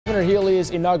Governor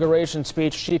Healey's inauguration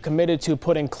speech, she committed to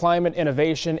putting climate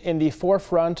innovation in the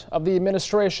forefront of the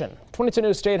administration. 22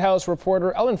 News State House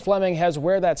reporter Ellen Fleming has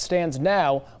where that stands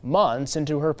now, months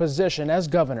into her position as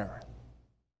governor.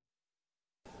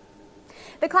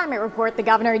 The climate report the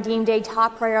governor deemed a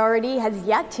top priority has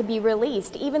yet to be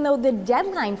released, even though the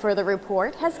deadline for the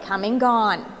report has come and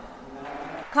gone.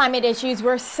 Climate issues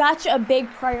were such a big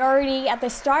priority at the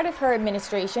start of her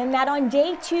administration that on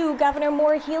day 2, Governor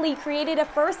Maura Healey created a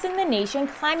first-in-the-nation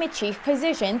climate chief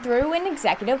position through an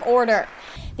executive order.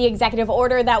 The executive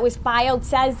order that was filed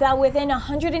says that within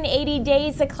 180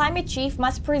 days, the climate chief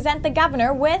must present the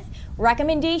governor with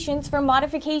recommendations for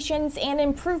modifications and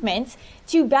improvements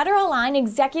to better align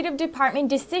executive department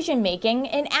decision-making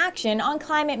and action on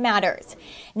climate matters.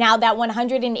 Now that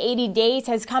 180 days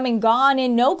has come and gone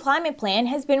and no climate plan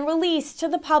has been released to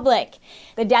the public.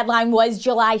 The deadline was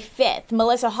July 5th.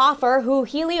 Melissa Hoffer, who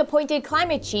Healey appointed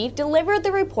climate chief, delivered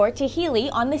the report to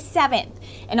Healey on the 7th.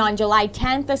 And on July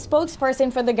 10th, a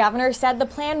spokesperson for the governor said the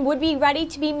plan would be ready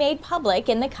to be made public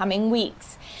in the coming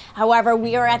weeks. However,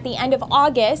 we are at the end of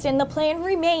August and the plan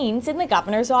remains in the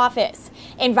governor's office.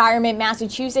 Environment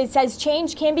Massachusetts says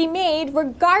change can be made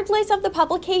regardless of the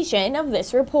publication of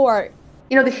this report.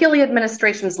 You know, the Healey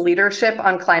administration's leadership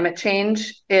on climate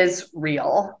change is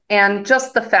real. And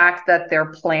just the fact that their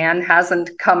plan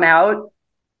hasn't come out,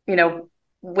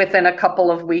 within a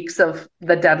couple of weeks of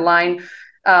the deadline,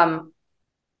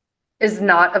 is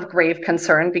not of grave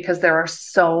concern because there are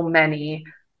so many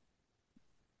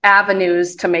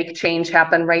avenues to make change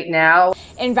happen right now.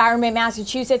 Environment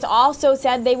Massachusetts also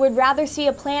said they would rather see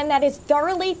a plan that is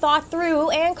thoroughly thought through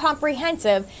and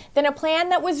comprehensive than a plan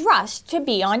that was rushed to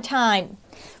be on time.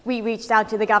 We reached out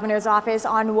to the governor's office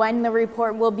on when the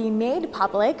report will be made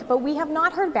public, but we have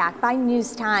not heard back by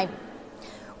news time.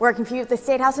 Working for you at the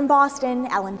State House in Boston,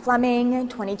 Ellen Fleming,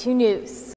 22 News.